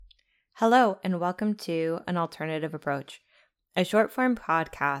Hello, and welcome to An Alternative Approach, a short-form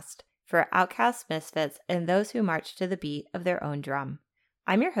podcast for outcasts, misfits, and those who march to the beat of their own drum.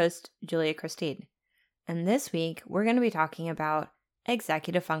 I'm your host, Julia Christine, and this week we're going to be talking about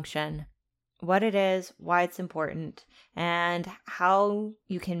executive function, what it is, why it's important, and how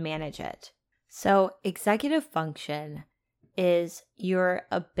you can manage it. So, executive function is your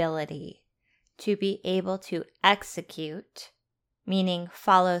ability to be able to execute, meaning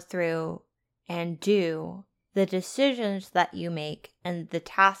follow through and do the decisions that you make and the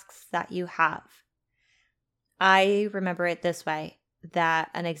tasks that you have. I remember it this way,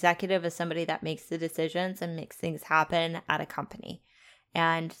 that an executive is somebody that makes the decisions and makes things happen at a company.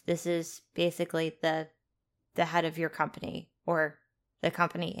 And this is basically the head of your company, or the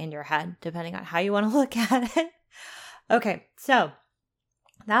company in your head, depending on how you want to look at it. Okay, so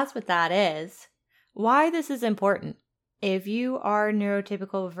that's what that is. Why this is important. If you are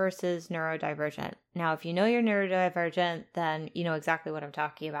neurotypical versus neurodivergent. Now, if you know you're neurodivergent, then you know exactly what I'm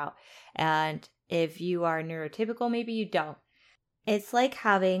talking about. And if you are neurotypical, maybe you don't. It's like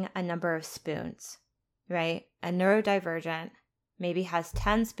having a number of spoons, right? A neurodivergent maybe has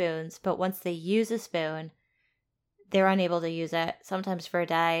 10 spoons, but once they use a spoon, they're unable to use it, sometimes for a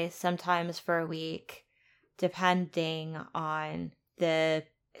day, sometimes for a week, depending on the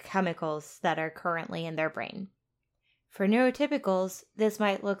chemicals that are currently in their brain. For neurotypicals, this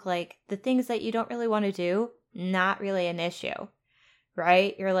might look like the things that you don't really want to do, not really an issue,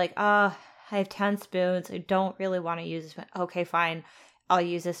 right? You're like, I have 10 spoons. I don't really want to use a spoon. Okay, fine. I'll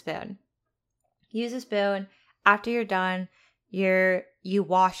use a spoon. Use a spoon. After you're done, you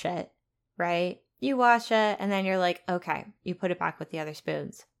wash it, right? You wash it, and then you're like, okay, you put it back with the other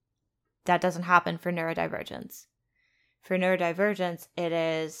spoons. That doesn't happen for neurodivergence. For neurodivergence, it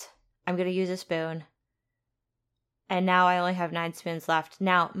is, I'm going to use a spoon, and now I only have 9 spoons left.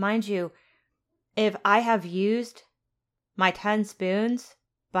 Now, mind you, if I have used my 10 spoons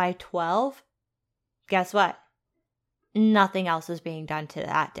by 12, guess what? Nothing else is being done to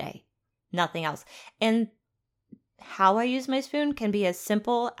that day. Nothing else. And how I use my spoon can be as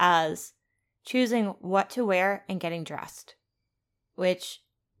simple as choosing what to wear and getting dressed, which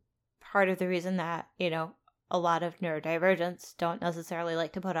part of the reason that, a lot of neurodivergents don't necessarily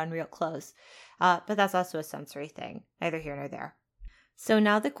like to put on real clothes. But that's also a sensory thing, neither here nor there. So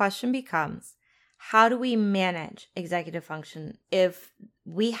now the question becomes, how do we manage executive function if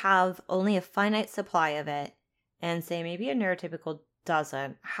we have only a finite supply of it and say maybe a neurotypical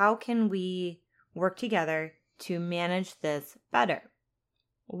doesn't? How can we work together to manage this better?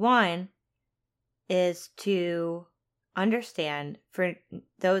 One is to understand, for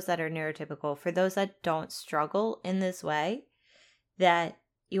those that are neurotypical, for those that don't struggle in this way, that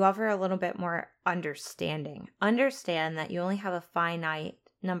you offer a little bit more understanding. Understand that you only have a finite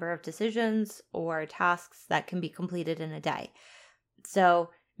number of decisions or tasks that can be completed in a day.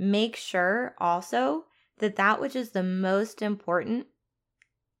 So make sure also that which is the most important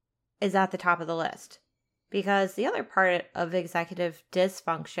is at the top of the list. Because the other part of executive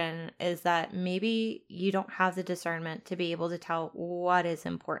dysfunction is that maybe you don't have the discernment to be able to tell what is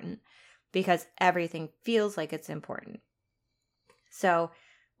important, because everything feels like it's important. So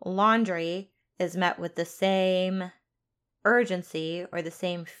laundry is met with the same urgency or the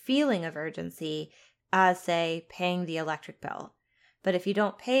same feeling of urgency as, say, paying the electric bill. But if you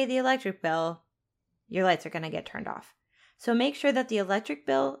don't pay the electric bill, your lights are going to get turned off. So make sure that the electric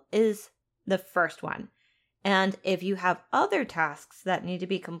bill is the first one. And if you have other tasks that need to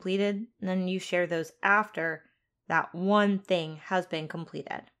be completed, then you share those after that one thing has been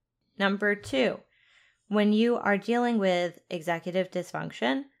completed. Number 2, when you are dealing with executive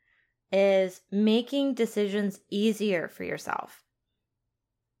dysfunction, is making decisions easier for yourself.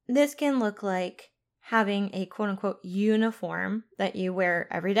 This can look like having a quote-unquote uniform that you wear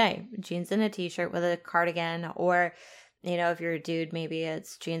every day, jeans and a t-shirt with a cardigan, or, if you're a dude, maybe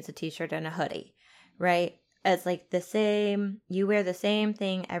it's jeans, a t-shirt, and a hoodie, right? It's like you wear the same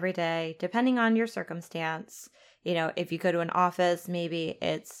thing every day, depending on your circumstance. If you go to an office, maybe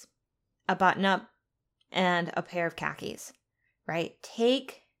it's a button-up and a pair of khakis, right?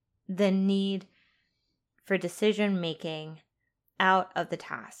 Take the need for decision-making out of the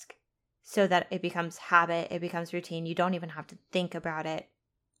task so that it becomes habit, it becomes routine. You don't even have to think about it.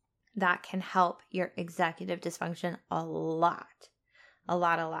 That can help your executive dysfunction a lot.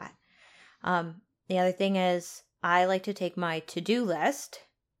 The other thing is, I like to take my to-do list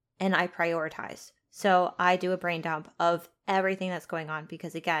and I prioritize. So I do a brain dump of everything that's going on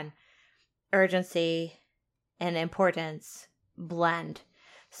because, again, urgency and importance blend.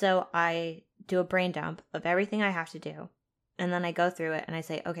 So I do a brain dump of everything I have to do. And then I go through it and I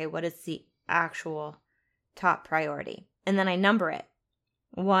say, okay, what is the actual top priority? And then I number it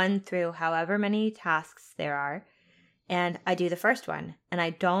 1 through however many tasks there are. And I do the first one. And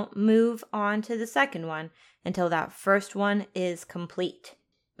I don't move on to the second one until that first one is complete.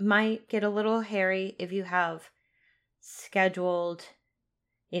 It might get a little hairy if you have scheduled,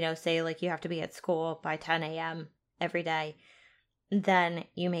 say like you have to be at school by 10 a.m. every day. Then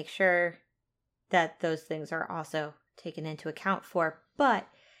you make sure that those things are also taken into account for. But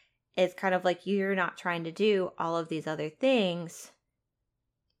it's kind of like you're not trying to do all of these other things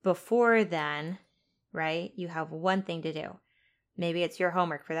before then, right? You have one thing to do. Maybe it's your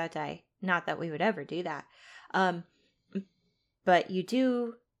homework for that day. Not that we would ever do that. But you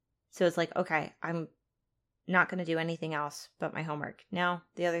do. So it's like, okay, I'm not going to do anything else but my homework. Now,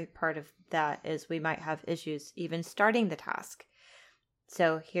 the other part of that is we might have issues even starting the task.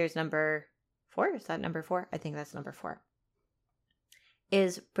 So here's number 4. Is that number 4? I think that's number 4.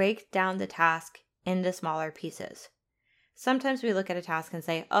 Is break down the task into smaller pieces. Sometimes we look at a task and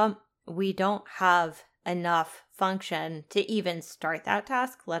say, we don't have enough function to even start that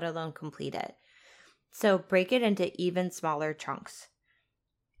task, let alone complete it. So break it into even smaller chunks.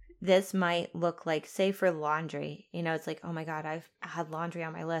 This might look like, say for laundry, it's like, oh my God, I've had laundry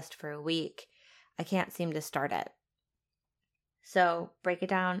on my list for a week. I can't seem to start it. So break it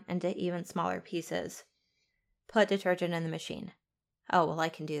down into even smaller pieces. Put detergent in the machine. Oh, well, I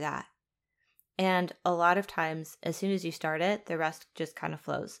can do that. And a lot of times, as soon as you start it, the rest just kind of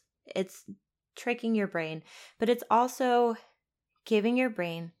flows. It's tricking your brain, but it's also giving your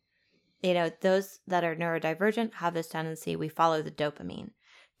brain, those that are neurodivergent have this tendency, we follow the dopamine.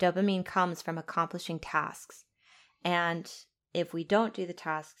 Dopamine comes from accomplishing tasks. And if we don't do the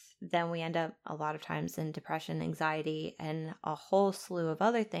tasks, then we end up a lot of times in depression, anxiety, and a whole slew of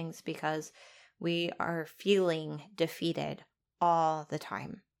other things because we are feeling defeated all the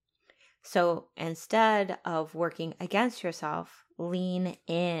time. So instead of working against yourself, lean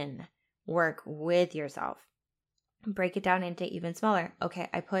in, work with yourself. Break it down into even smaller. Okay,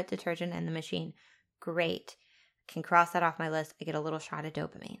 I put detergent in the machine. Great. Can cross that off my list. I get a little shot of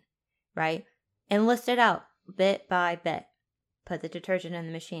dopamine, right? And list it out bit by bit. Put the detergent in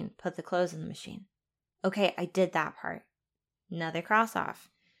the machine. Put the clothes in the machine. Okay, I did that part. Another cross off.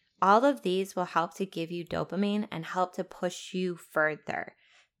 All of these will help to give you dopamine and help to push you further.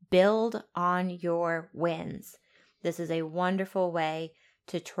 Build on your wins. This is a wonderful way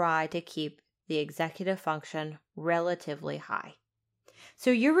to try to keep the executive function relatively high. So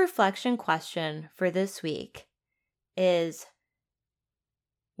your reflection question for this week is,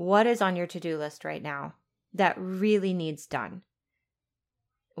 what is on your to-do list right now that really needs done?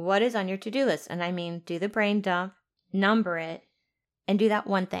 What is on your to-do list? And I mean, do the brain dump, number it, and do that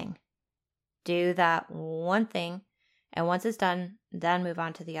one thing. Do that one thing, and once it's done, then move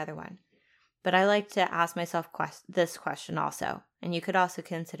on to the other one. But I like to ask myself this question also, and you could also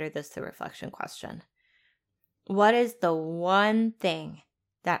consider this the reflection question. What is the one thing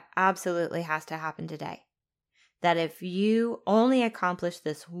that absolutely has to happen today? That if you only accomplish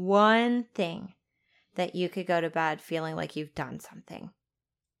this one thing, that you could go to bed feeling like you've done something.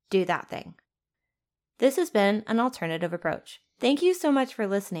 Do that thing. This has been an alternative approach. Thank you so much for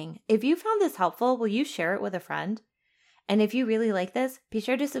listening. If you found this helpful, will you share it with a friend? And if you really like this, be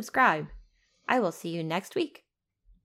sure to subscribe. I will see you next week.